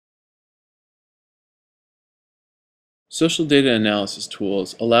Social data analysis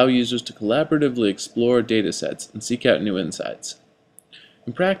tools allow users to collaboratively explore datasets and seek out new insights.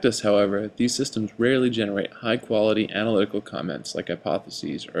 In practice, however, these systems rarely generate high-quality analytical comments like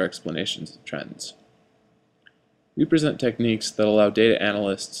hypotheses or explanations of trends. We present techniques that allow data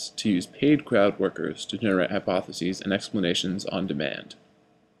analysts to use paid crowd workers to generate hypotheses and explanations on demand.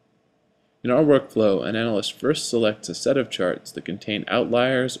 In our workflow, an analyst first selects a set of charts that contain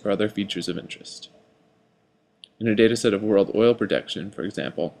outliers or other features of interest. In a dataset of world oil production, for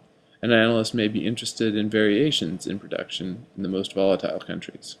example, an analyst may be interested in variations in production in the most volatile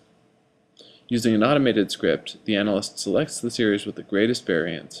countries. Using an automated script, the analyst selects the series with the greatest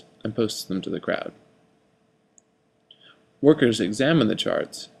variance and posts them to the crowd. Workers examine the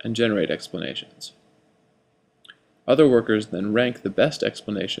charts and generate explanations. Other workers then rank the best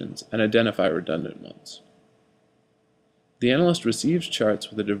explanations and identify redundant ones. The analyst receives charts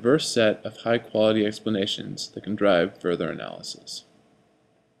with a diverse set of high-quality explanations that can drive further analysis.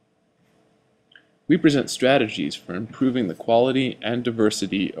 We present strategies for improving the quality and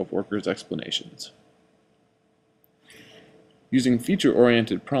diversity of workers' explanations. Using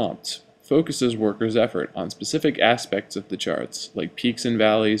feature-oriented prompts focuses workers' effort on specific aspects of the charts, like peaks and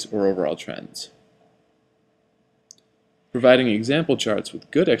valleys or overall trends. Providing example charts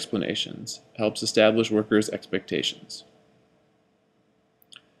with good explanations helps establish workers' expectations.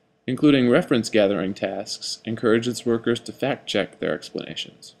 Including reference gathering tasks encourages workers to fact-check their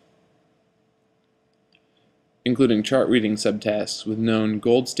explanations. Including chart reading subtasks with known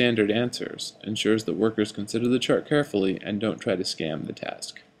gold standard answers ensures that workers consider the chart carefully and don't try to scam the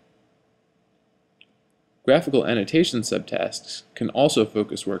task. Graphical annotation subtasks can also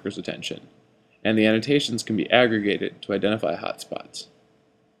focus workers' attention, and the annotations can be aggregated to identify hotspots.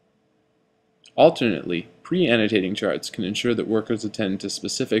 Alternately, pre-annotating charts can ensure that workers attend to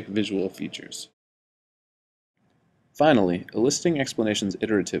specific visual features. Finally, eliciting explanations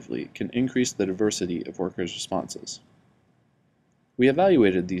iteratively can increase the diversity of workers' responses. We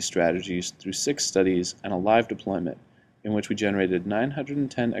evaluated these strategies through 6 studies and a live deployment in which we generated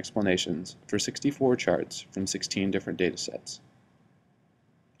 910 explanations for 64 charts from 16 different datasets.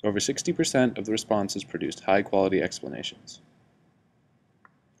 Over 60% of the responses produced high-quality explanations.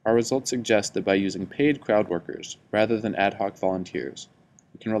 Our results suggest that by using paid crowd workers rather than ad hoc volunteers,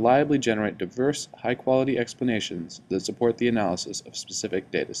 we can reliably generate diverse, high-quality explanations that support the analysis of specific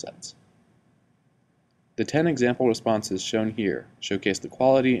datasets. The 10 example responses shown here showcase the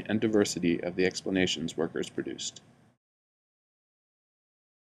quality and diversity of the explanations workers produced.